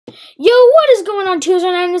Yo, what is going on,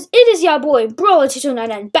 209ers? It is your boy, Brawler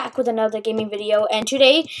 209, back with another gaming video, and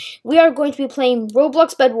today we are going to be playing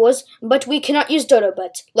Roblox Bedwars, but we cannot use DODO,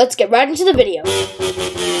 but let's get right into the video.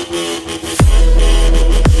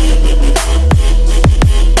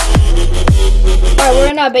 Alright, we're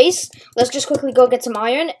in our base. Let's just quickly go get some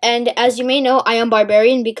iron, and as you may know, I am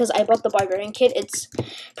Barbarian because I bought the Barbarian kit. It's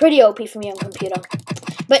pretty OP for me on computer.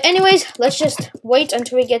 But anyways, let's just wait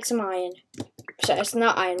until we get some iron. So it's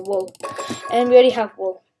not iron, wool. And we already have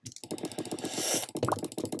wool.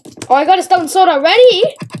 Oh, I got a stone sword already?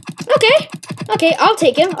 Okay, I'll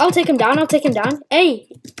take him. I'll take him down. Hey,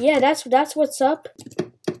 yeah, that's what's up.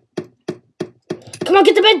 Come on,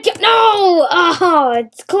 get the bed. No! Oh,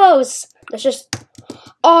 it's close. Let's just...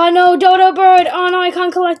 Oh, no, Dodo bird. Oh, no, I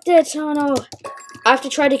can't collect it. Oh, no. I have to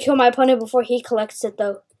try to kill my opponent before he collects it,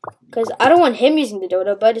 though. Because I don't want him using the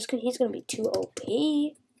Dodo bird. He's going to be too OP.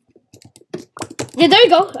 Yeah, there you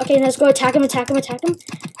go. Okay, let's go attack him.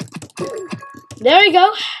 There we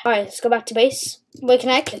go. Alright, let's go back to base. Wait, can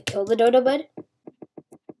I kill the Dodo bud?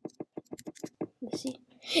 Let's see.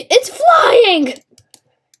 It's flying!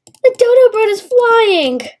 The Dodo bird is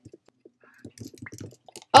flying!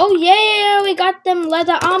 Oh yeah, we got them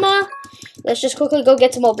leather armor. Let's just quickly go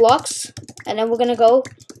get some more blocks. And then we're gonna go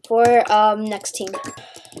for next team.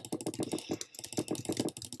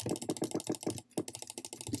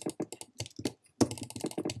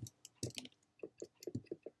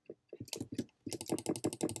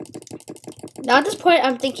 Now at this point,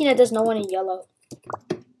 I'm thinking that there's no one in yellow.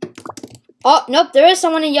 Oh, nope, there is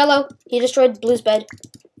someone in yellow. He destroyed Blue's bed.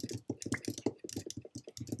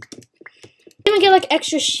 Even get like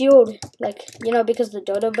extra shield, like, you know, because of the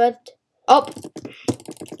Dodo bed. Oh.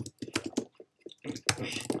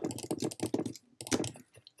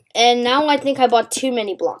 And now I think I bought too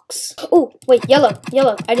many blocks. Oh, wait, yellow.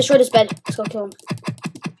 I destroyed his bed. Let's go kill him.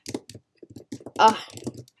 Ah.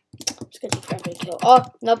 It's gonna take forever to kill. Oh,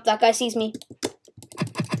 nope, that guy sees me.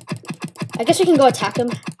 I guess we can go attack him.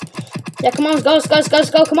 Yeah, come on, go.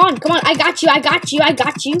 Come on. I got you.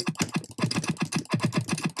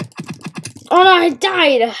 Oh no, I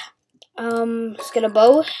died. Let's get a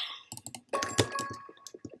bow.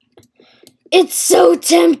 It's so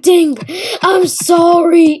tempting. I'm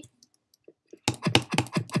sorry.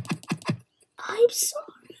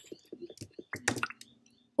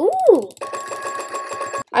 Ooh.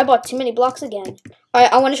 I bought too many blocks again.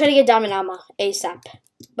 Alright, I want to try to get diamond armor ASAP.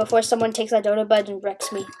 Before someone takes that Dodo bed and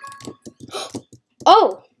wrecks me.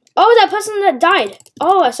 Oh, that person that died.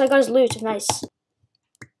 Oh, so I got his loot. Nice.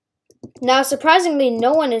 Now, surprisingly,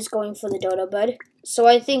 no one is going for the Dodo bed, so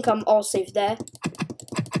I think I'm all safe there.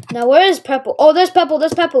 Now, where is Purple? Oh, there's Purple.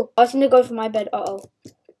 Oh, I think they're going for my bed. Uh-oh.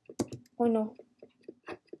 Oh, no.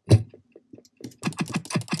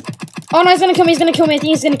 Oh, no, he's gonna kill me. I think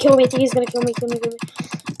he's gonna kill me. Kill me.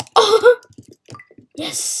 Oh!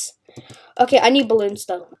 Yes. Okay, I need balloons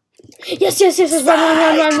though. Yes.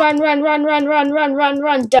 Run.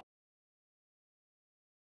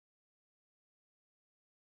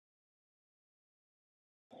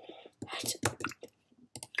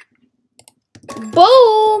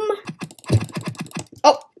 Boom.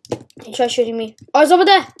 Oh, he tried shooting me. Oh, it's over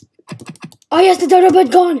there. Oh, yes, the Dodo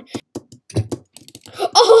bud gone.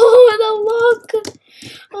 Oh, the luck.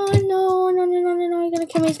 Oh no, he's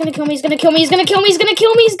gonna kill me.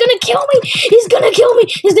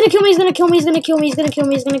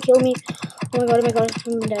 Oh my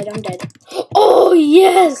god, I'm dead. Oh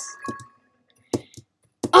yes!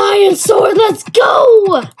 Iron sword, let's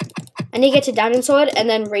go! I need to get to diamond sword and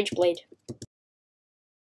then rage blade.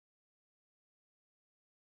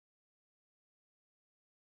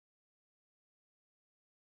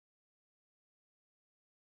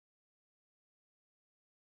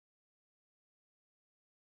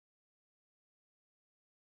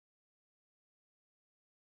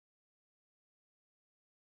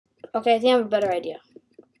 Okay, I think I have a better idea.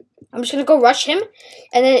 I'm just gonna go rush him,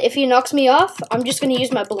 and then if he knocks me off, I'm just gonna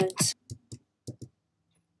use my balloons.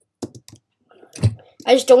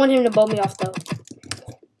 I just don't want him to bow me off, though.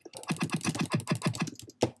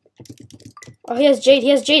 Oh, he has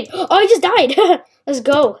Jade. Oh, he just died. Let's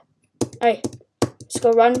go. Alright, let's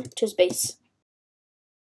go run to his base.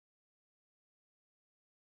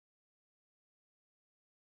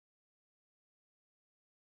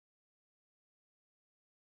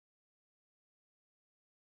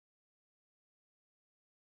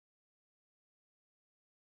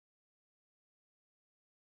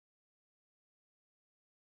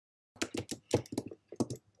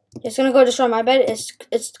 It's gonna go destroy my bed.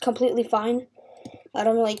 It's completely fine. I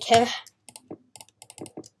don't really care.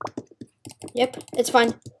 Yep, it's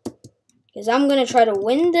fine. Because I'm going to try to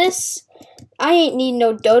win this. I ain't need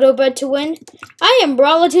no dodo bed to win. I am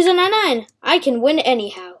Brawler 2099. I can win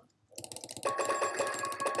anyhow.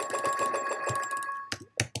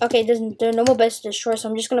 Okay, there are no more beds to destroy, so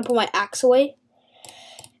I'm just going to put my axe away.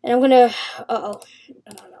 And I'm going to... Uh-oh.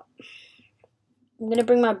 I don't know. I'm going to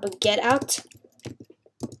bring my baguette out.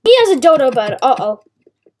 He has a dodo bed. Uh-oh.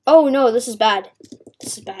 Oh, no, this is bad.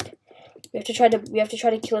 This is bad. We have to try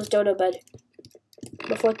to kill his dodo bed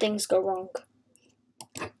before things go wrong.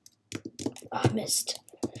 Oh, I missed.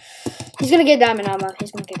 He's gonna get diamond armor.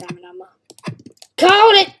 He's gonna get diamond armor.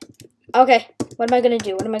 Caught it! Okay, what am I gonna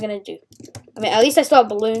do? What am I gonna do? I mean, at least I still have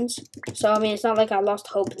balloons. So, I mean, it's not like I lost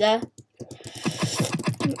hope there.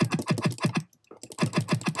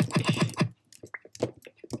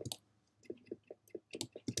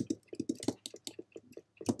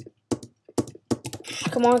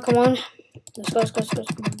 Come on, come on. Let's go, let's go, let's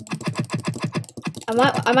go.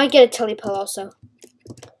 I might get a telepel also.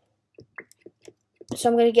 So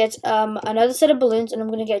I'm gonna get another set of balloons, and I'm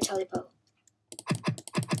gonna get a telepel.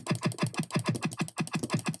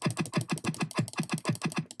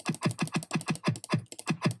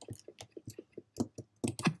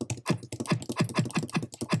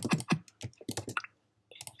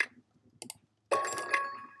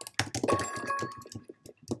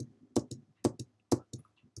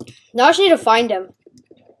 Now I just need to find him.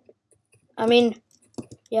 I mean,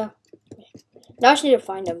 yeah. Now I just need to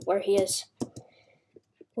find him, where he is.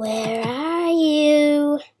 Where are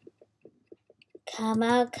you? Come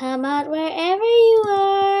out, wherever you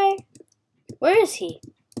are. Where is he?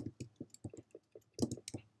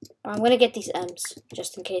 I'm gonna get these M's,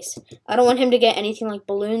 just in case. I don't want him to get anything like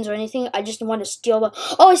balloons or anything. I just want to steal the...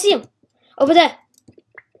 Oh, I see him! Over there!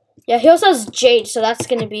 Yeah, he also has Jade, so that's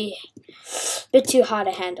gonna be a bit too hard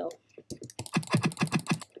to handle.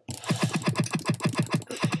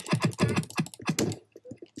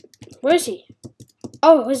 Where is he?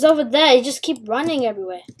 Oh, he's over there. He just keep running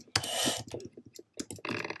everywhere.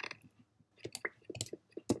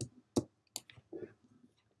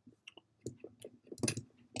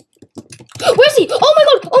 Where is he? Oh my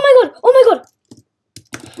god! Oh my god! Oh my god!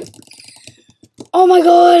 Oh my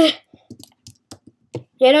god!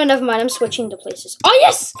 Yeah, no, never mind. I'm switching the places. Oh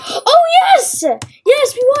yes! Oh yes!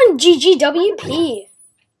 Yes, we won! GGWP.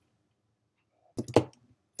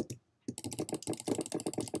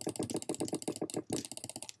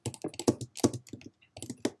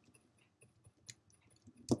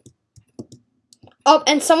 Oh,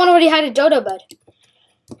 and someone already had a dodo bed.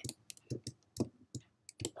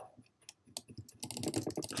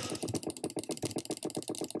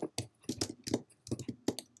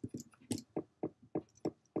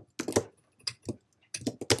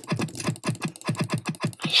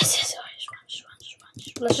 Yes.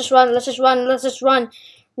 Let's just run.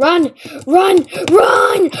 Run!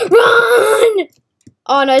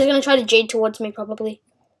 Oh no, he's gonna try to Jade towards me probably.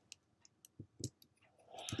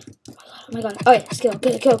 Oh my god. Alright, let's kill.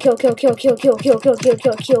 Kill.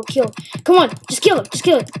 Come on, just kill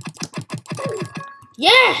him.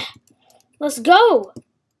 Yeah! Let's go.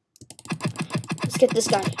 Let's get this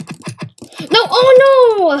guy. No! Oh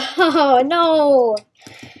no! Oh no!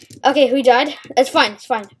 Okay, who died? It's fine.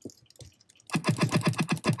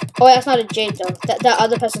 Oh, that's not a Jade though. That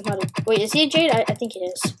other person's not a... Wait, is he a Jade? I think he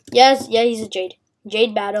is. Yes, yeah, he's a Jade.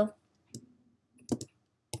 Jade battle.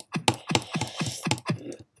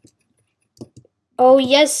 Oh,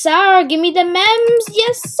 yes, sir. Give me the mems.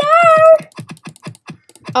 Yes, sir.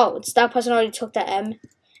 Oh, it's that person already took that M.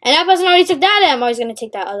 And that person already took that M. I was going to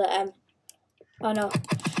take that other M. Oh, no.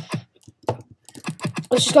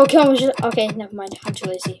 Let's just go kill him. Okay, never mind. I'm too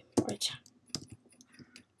lazy. Right.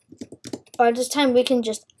 By this time, we can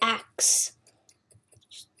just axe.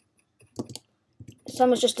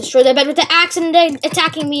 Someone's just destroyed their bed with the axe and they're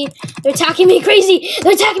attacking me. They're attacking me crazy.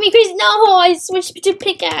 No, I switched to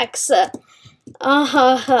pickaxe. How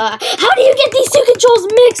do you get these two controls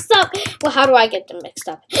mixed up? Well, how do I get them mixed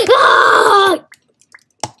up? Ah!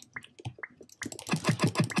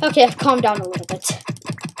 Okay, I've calmed down a little bit.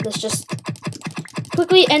 Let's just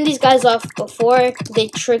quickly end these guys off before they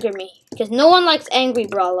trigger me. Because no one likes Angry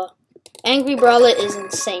Brawler. Angry Brawler is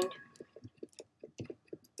insane.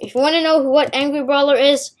 If you want to know what Angry Brawler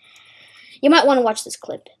is, you might want to watch this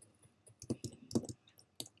clip.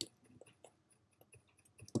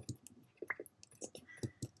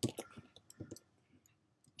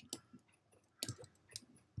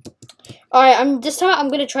 Alright, this time I'm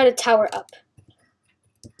gonna try to tower up.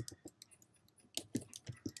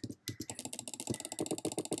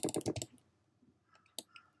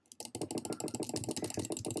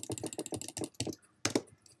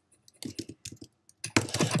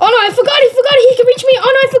 Oh no, I forgot he he can reach me. Oh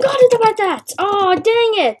no, I forgot about that. Oh,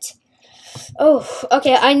 dang it. Oh,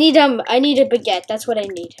 okay. I need a baguette. That's what I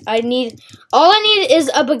need. All I need is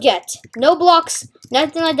a baguette. No blocks,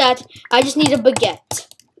 nothing like that. I just need a baguette.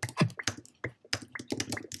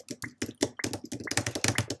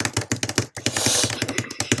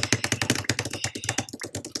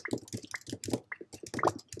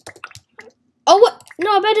 Oh, what?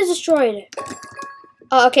 No, our bed is destroyed.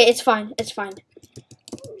 Oh, okay, it's fine. It's fine.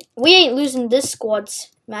 We ain't losing this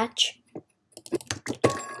squad's match.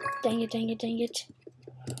 Dang it, dang it, dang it.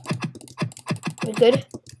 We good?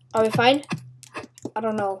 Are we fine? I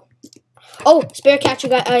don't know. Oh, spare catcher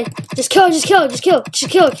guy. Just kill. I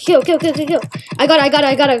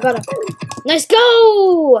got it. Nice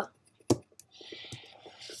go!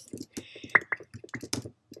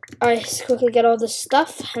 Alright, let's quickly get all this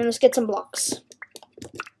stuff and let's get some blocks.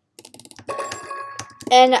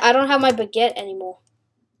 And I don't have my baguette anymore.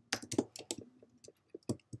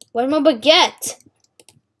 Where's my baguette?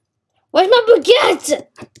 Where's my baguette?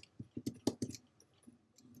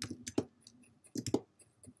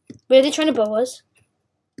 Where are they trying to bow us?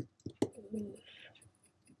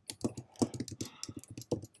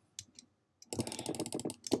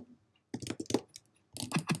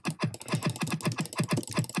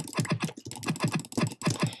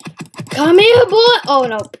 Come here, boy! Oh,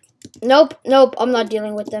 nope. Nope, I'm not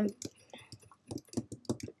dealing with them.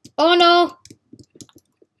 Oh, no.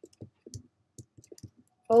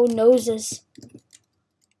 Oh, noses.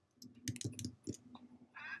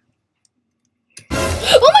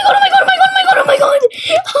 Oh my god!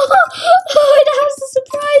 Oh, that was a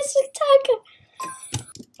surprise attack.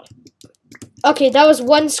 Okay, that was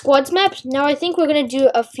one squad's map. Now I think we're gonna do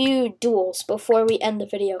a few duels before we end the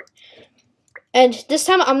video. And this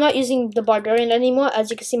time I'm not using the Barbarian anymore. As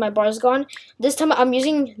you can see, my bar is gone. This time I'm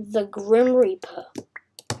using the Grim Reaper.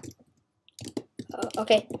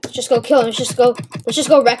 Okay, let's just go kill him. Let's just go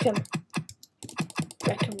wreck him.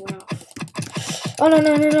 Wreck him, Ralph. Oh no.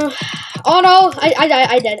 Oh no!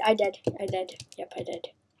 I dead. Yep, I did.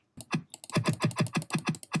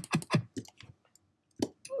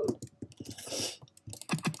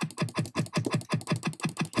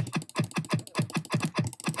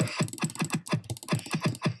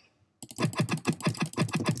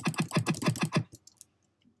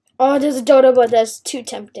 Oh, there's a Dodo, but that's too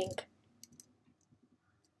tempting.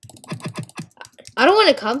 I don't want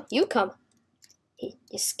to come. You come.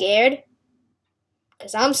 You scared?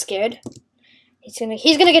 Cause I'm scared. He's gonna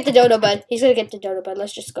get the Dodo bud.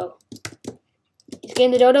 Let's just go. He's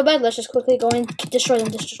getting the Dodo bud. Let's just quickly go and destroy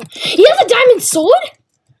them. He has a diamond sword.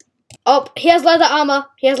 Oh, he has leather armor.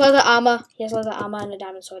 He has leather armor and a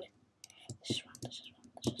diamond sword. Let's just run.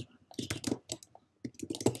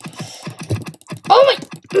 Oh my!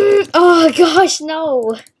 Oh gosh,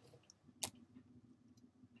 no.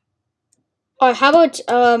 Alright, how about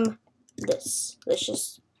this?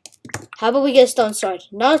 How about we get a stone sword?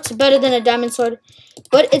 No, it's better than a diamond sword,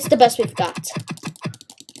 but it's the best we've got.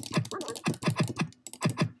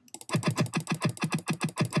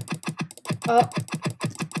 Oh.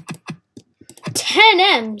 10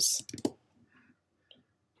 M's.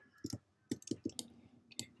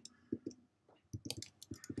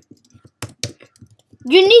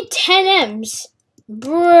 You need 10 M's.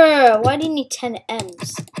 Bruh, why do you need 10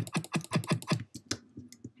 M's?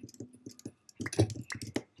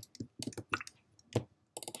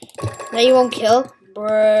 Now you won't kill?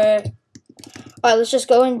 Bruh. Alright, let's just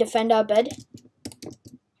go and defend our bed.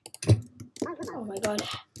 Oh my god.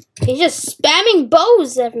 He's just spamming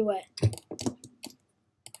bows everywhere.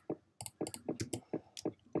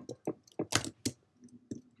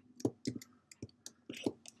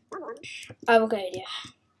 I have a good idea.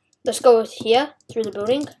 Let's go here, through the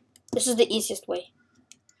building. This is the easiest way.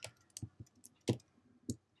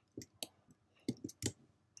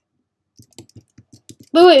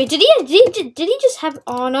 Wait, did he just have,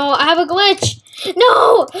 oh no, I have a glitch.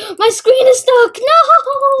 No, my screen is stuck.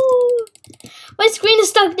 No, my screen is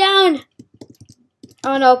stuck down.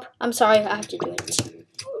 Oh nope, I'm sorry, I have to do it.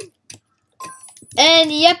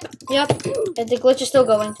 And yep, and the glitch is still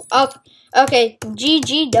going up. Okay,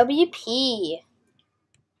 GGWP.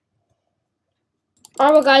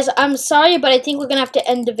 Alright, well guys, I'm sorry, but I think we're gonna have to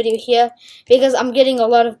end the video here because I'm getting a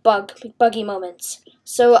lot of buggy moments.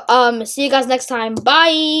 So, see you guys next time.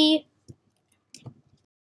 Bye!